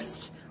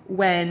Ghost,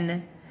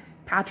 when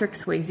Patrick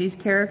Swayze's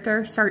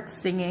character starts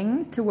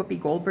singing to Whoopi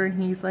Goldberg.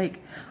 He's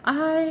like,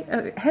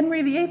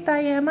 Henry VIII,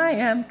 I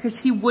am, because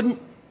he wouldn't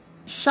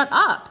shut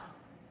up.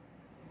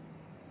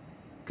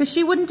 Because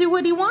she wouldn't do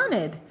what he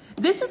wanted.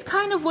 This is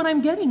kind of what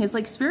I'm getting, is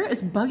like spirit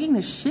is bugging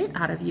the shit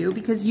out of you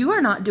because you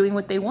are not doing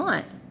what they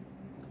want.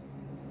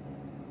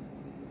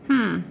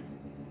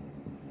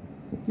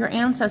 Your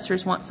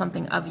ancestors want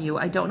something of you.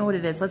 I don't know what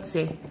it is. Let's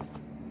see.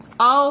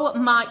 Oh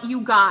my,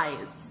 you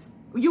guys.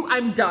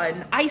 I'm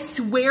done. I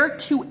swear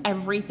to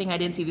everything. I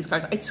didn't see these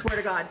cards. I swear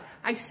to God.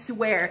 I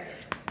swear.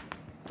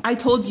 I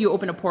told you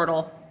open a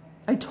portal.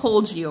 I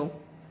told you.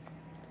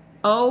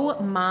 Oh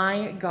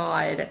my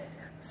God.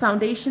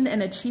 Foundation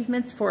and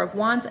achievements, 4 of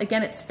Wands.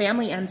 Again, it's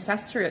family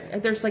ancestor.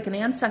 There's like an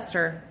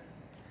ancestor.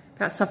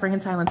 Got suffering in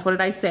silence. What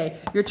did I say?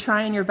 You're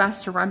trying your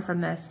best to run from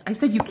this. I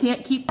said you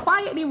can't keep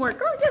quiet anymore.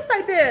 Girl, yes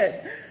I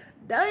did.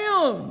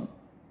 Damn.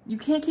 You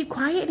can't keep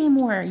quiet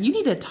anymore. You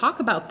need to talk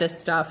about this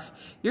stuff.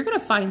 You're going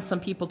to find some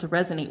people to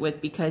resonate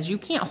with because you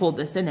can't hold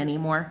this in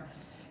anymore.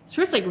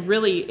 Spirit's like,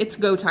 really, it's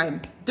go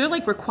time. They're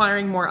like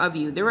requiring more of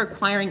you. They're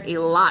requiring a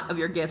lot of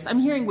your gifts.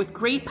 I'm hearing with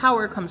great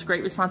power comes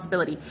great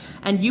responsibility.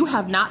 And you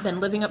have not been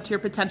living up to your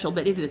potential,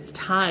 but it is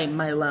time,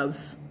 my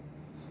love.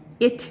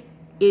 It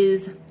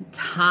is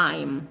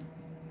time.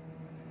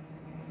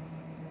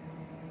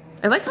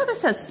 I like how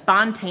this says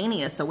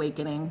spontaneous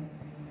awakening.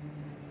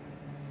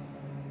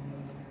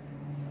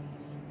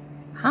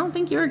 I don't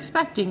think you're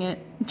expecting it.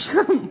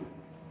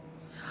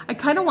 I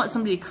kind of want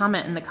somebody to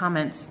comment in the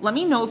comments. Let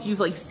me know if you've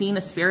like seen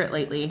a spirit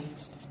lately,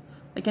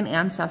 like an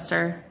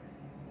ancestor.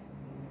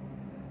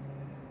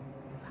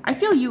 I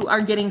feel you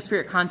are getting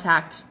spirit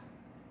contact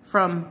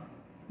from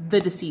the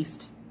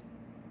deceased.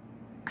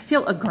 I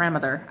feel a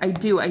grandmother. I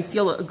do. I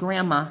feel a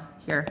grandma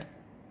here.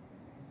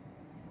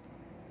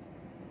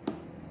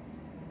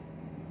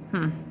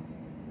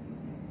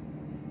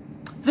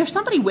 There's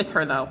somebody with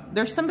her though.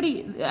 There's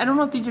somebody, I don't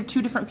know if these are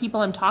 2 different people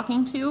I'm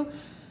talking to,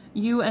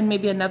 you and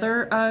maybe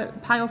another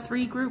pile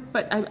 3 group,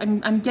 but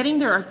I'm getting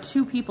there are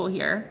 2 people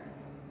here.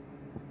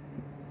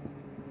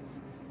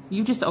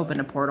 You just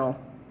opened a portal.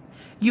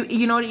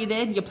 You know what you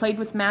did? You played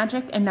with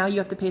magic and now you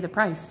have to pay the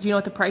price. Do you know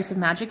what the price of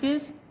magic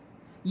is?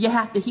 You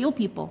have to heal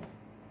people.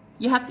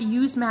 You have to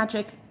use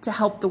magic to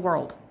help the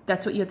world.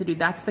 That's what you have to do.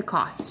 That's the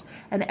cost.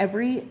 And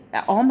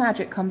all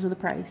magic comes with a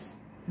price.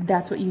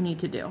 That's what you need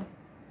to do.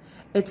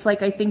 It's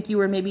like, I think you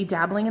were maybe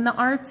dabbling in the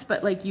arts,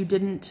 but like you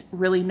didn't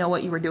really know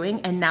what you were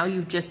doing. And now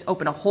you've just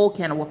opened a whole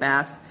can of whoop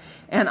ass.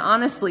 And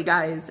honestly,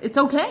 guys, it's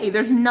okay.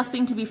 There's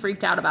nothing to be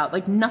freaked out about,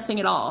 like nothing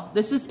at all.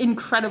 This is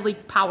incredibly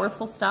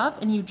powerful stuff.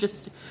 And you've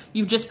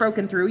just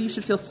broken through. You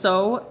should feel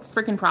so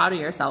freaking proud of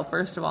yourself,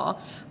 first of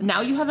all.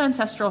 Now you have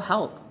ancestral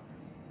help.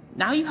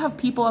 Now you have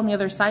people on the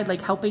other side,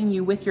 like helping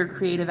you with your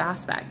creative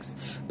aspects.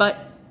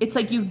 But it's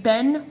like you've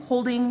been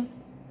holding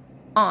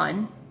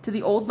on to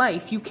the old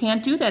life. You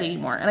can't do that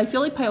anymore. And I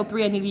feel like pile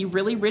 3, I need to be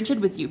really rigid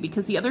with you,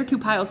 because the other 2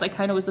 piles, I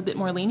kind of was a bit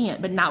more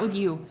lenient, but not with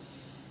you.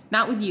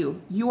 Not with you.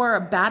 You are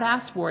a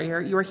badass warrior.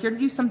 You are here to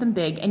do something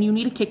big, and you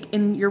need a kick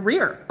in your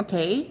rear,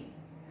 okay?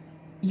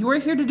 You are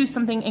here to do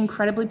something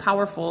incredibly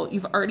powerful.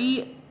 You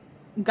already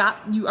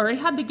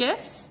had the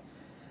gifts,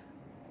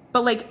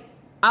 but like,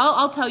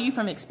 I'll tell you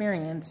from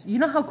experience, you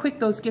know how quick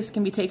those gifts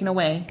can be taken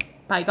away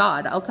by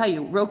God. I'll tell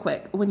you real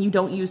quick, when you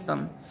don't use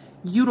them,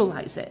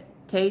 utilize it.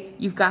 Okay,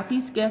 you've got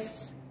these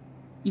gifts.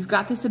 You've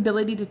got this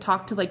ability to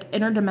talk to like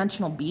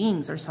interdimensional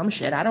beings or some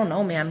shit. I don't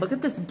know, man. Look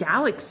at this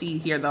galaxy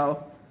here,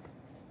 though.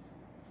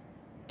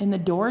 In the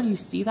door, do you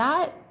see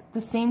that?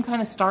 The same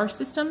kind of star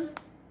system?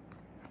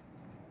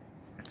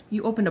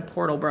 You opened a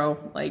portal, bro.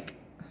 Like,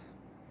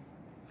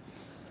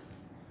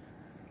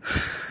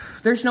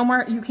 there's no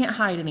more, you can't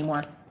hide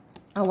anymore.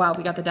 Oh, wow,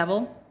 we got the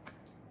devil.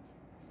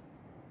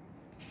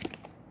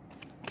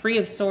 3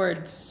 of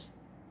Swords.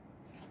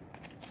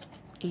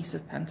 Ace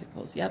of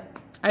Pentacles, yep.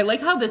 I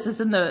like how this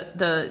is in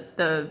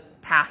the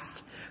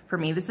past for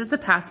me. This is the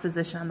past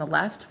position on the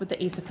left with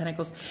the Ace of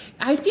Pentacles.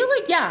 I feel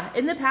like, yeah,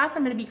 in the past,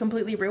 I'm going to be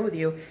completely real with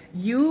you.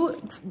 You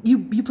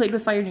played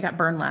with fire and you got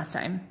burned last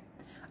time.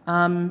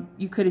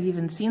 You could have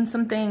even seen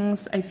some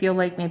things. I feel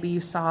like maybe you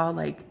saw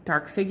like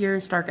dark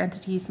figures, dark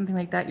entities, something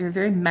like that. You're a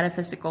very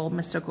metaphysical,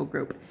 mystical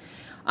group.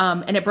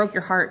 And it broke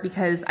your heart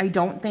because I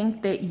don't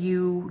think that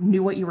you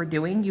knew what you were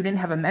doing. You didn't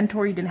have a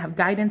mentor. You didn't have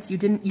guidance. You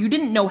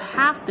didn't know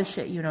half the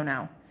shit you know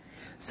now.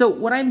 So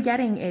what I'm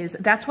getting is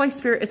that's why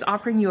Spirit is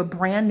offering you a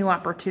brand new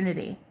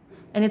opportunity.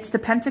 And it's the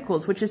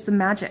Pentacles, which is the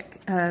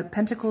magic.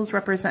 Pentacles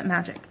represent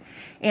magic.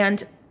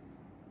 And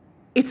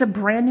it's a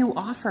brand new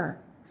offer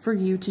for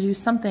you to do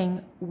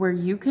something where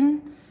you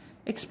can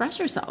express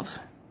yourself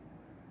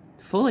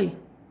fully.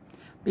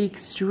 Be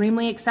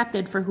extremely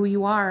accepted for who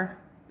you are.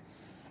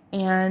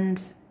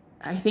 And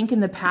I think in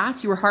the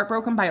past, you were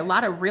heartbroken by a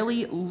lot of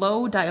really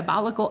low,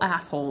 diabolical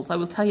assholes. I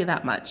will tell you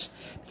that much.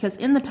 Because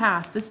in the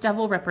past, this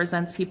devil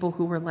represents people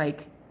who were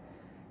like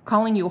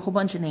calling you a whole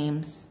bunch of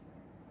names,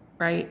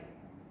 right?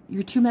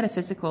 You're too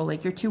metaphysical.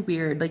 Like, you're too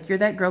weird. Like, you're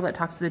that girl that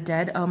talks to the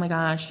dead. Oh my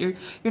gosh. You're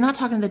not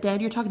talking to the dead.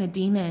 You're talking to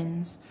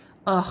demons.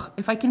 Ugh.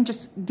 If I can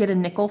just get a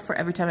nickel for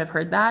every time I've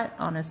heard that,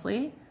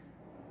 honestly,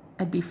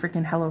 I'd be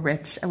freaking hella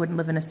rich. I wouldn't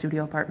live in a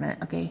studio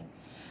apartment, okay?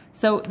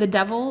 So the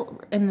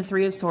devil in the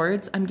 3 of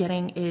Swords I'm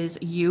getting is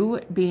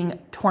you being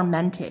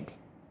tormented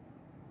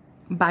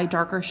by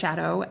darker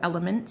shadow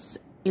elements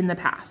in the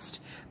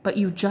past. But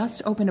you've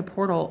just opened a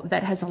portal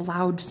that has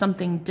allowed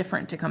something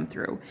different to come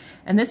through.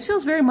 And this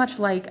feels very much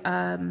like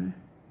a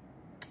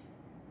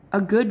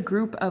good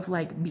group of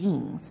like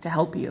beings to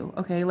help you,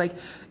 okay? Like,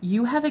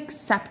 you have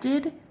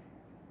accepted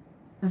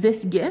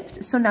this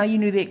gift, so now you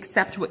need to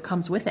accept what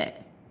comes with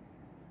it.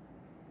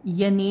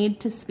 You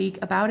need to speak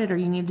about it, or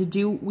you need to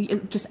do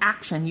just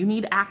action. You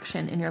need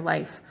action in your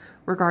life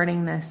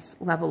regarding this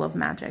level of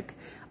magic.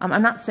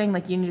 I'm not saying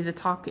like you need to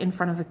talk in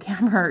front of a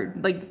camera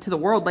like to the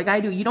world like I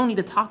do. You don't need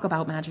to talk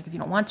about magic if you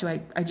don't want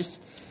to. I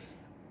just,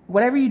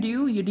 whatever you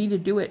do, you need to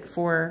do it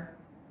for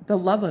the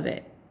love of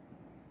it.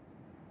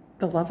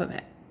 The love of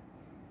it.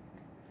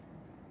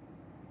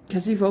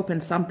 Because you've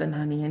opened something,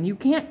 honey, and you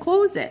can't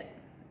close it.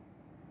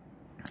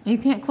 You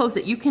can't close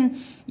it. You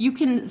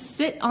can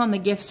sit on the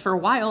gifts for a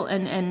while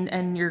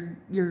and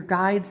your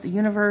guides, the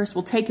universe,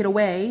 will take it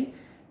away.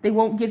 They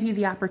won't give you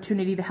the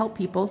opportunity to help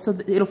people, so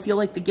that it'll feel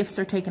like the gifts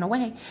are taken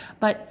away.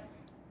 But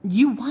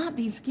you want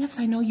these gifts.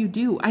 I know you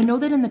do. I know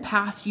that in the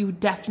past you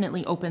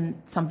definitely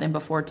opened something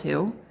before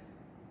too.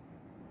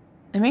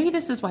 And maybe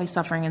this is why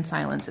suffering in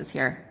silence is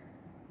here.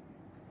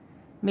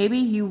 Maybe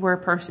you were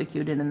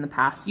persecuted in the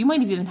past. You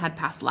might have even had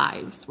past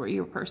lives where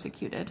you were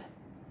persecuted.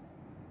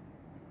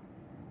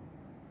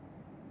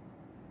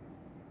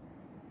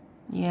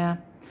 Yeah,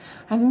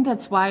 I think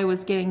that's why I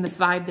was getting the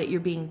vibe that you're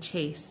being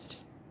chased.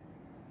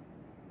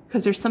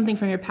 Because there's something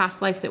from your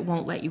past life that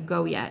won't let you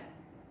go yet.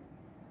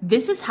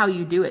 This is how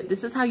you do it.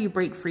 This is how you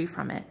break free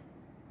from it.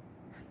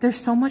 There's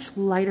so much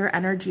lighter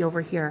energy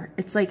over here.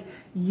 It's like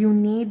you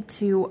need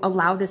to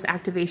allow this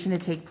activation to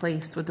take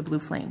place with the blue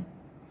flame.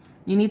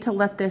 You need to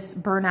let this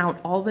burn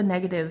out all the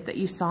negative that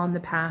you saw in the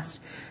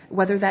past,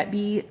 whether that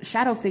be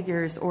shadow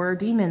figures or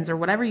demons or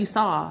whatever you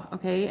saw,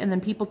 okay? And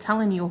then people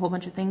telling you a whole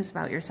bunch of things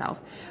about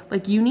yourself.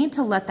 Like, you need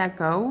to let that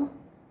go,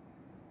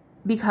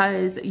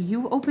 because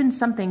you've opened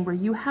something where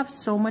you have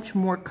so much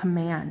more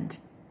command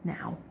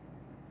now.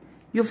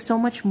 You have so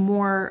much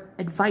more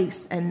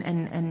advice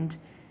and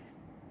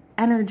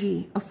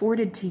energy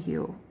afforded to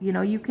you. You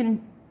know, you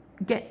can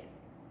get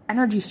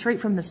energy straight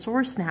from the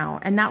source now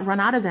and not run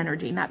out of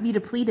energy, not be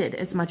depleted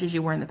as much as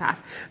you were in the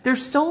past.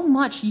 There's so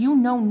much you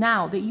know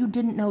now that you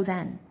didn't know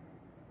then.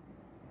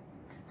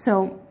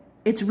 So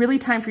it's really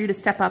time for you to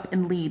step up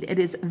and lead. It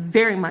is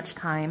very much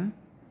time.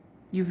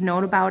 You've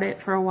known about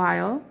it for a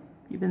while.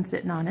 You've been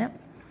sitting on it.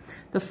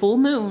 The full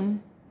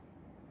moon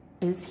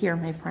is here,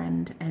 my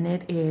friend, and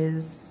it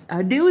is a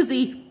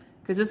doozy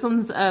because this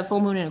one's a full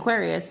moon in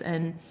Aquarius,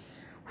 and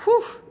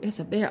whew, it's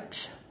a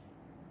bitch.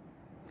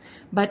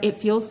 But it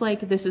feels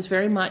like this is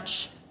very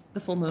much the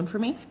full moon for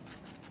me,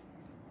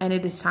 and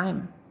it is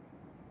time.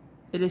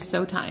 It is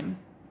so time.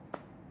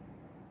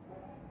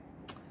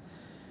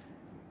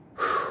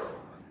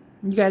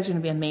 You guys are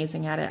going to be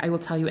amazing at it, I will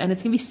tell you. And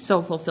it's going to be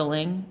so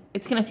fulfilling.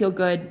 It's going to feel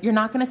good. You're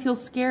not going to feel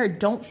scared.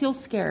 Don't feel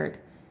scared.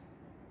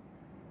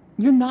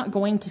 You're not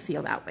going to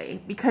feel that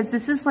way because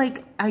this is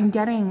like, I'm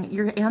getting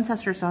your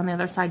ancestors on the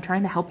other side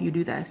trying to help you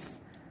do this.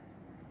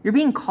 You're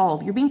being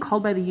called. You're being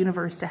called by the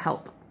universe to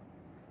help,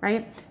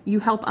 right? You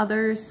help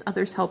others.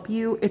 Others help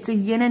you. It's a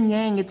yin and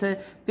yang. It's a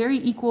very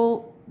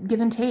equal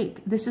give and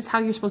take. This is how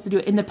you're supposed to do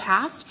it. In the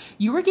past,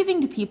 you were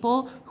giving to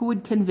people who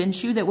would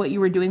convince you that what you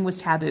were doing was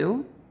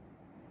taboo,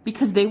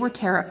 because they were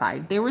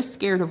terrified. They were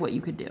scared of what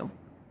you could do.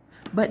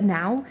 But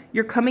now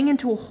you're coming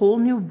into a whole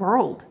new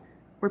world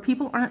where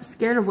people aren't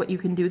scared of what you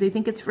can do. They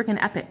think it's freaking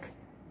epic.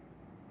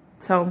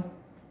 So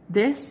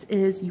this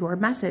is your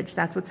message.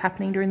 That's what's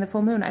happening during the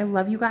full moon. I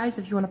love you guys.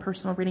 If you want a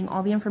personal reading,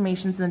 all the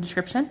information's in the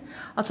description.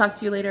 I'll talk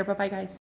to you later. Bye-bye, guys.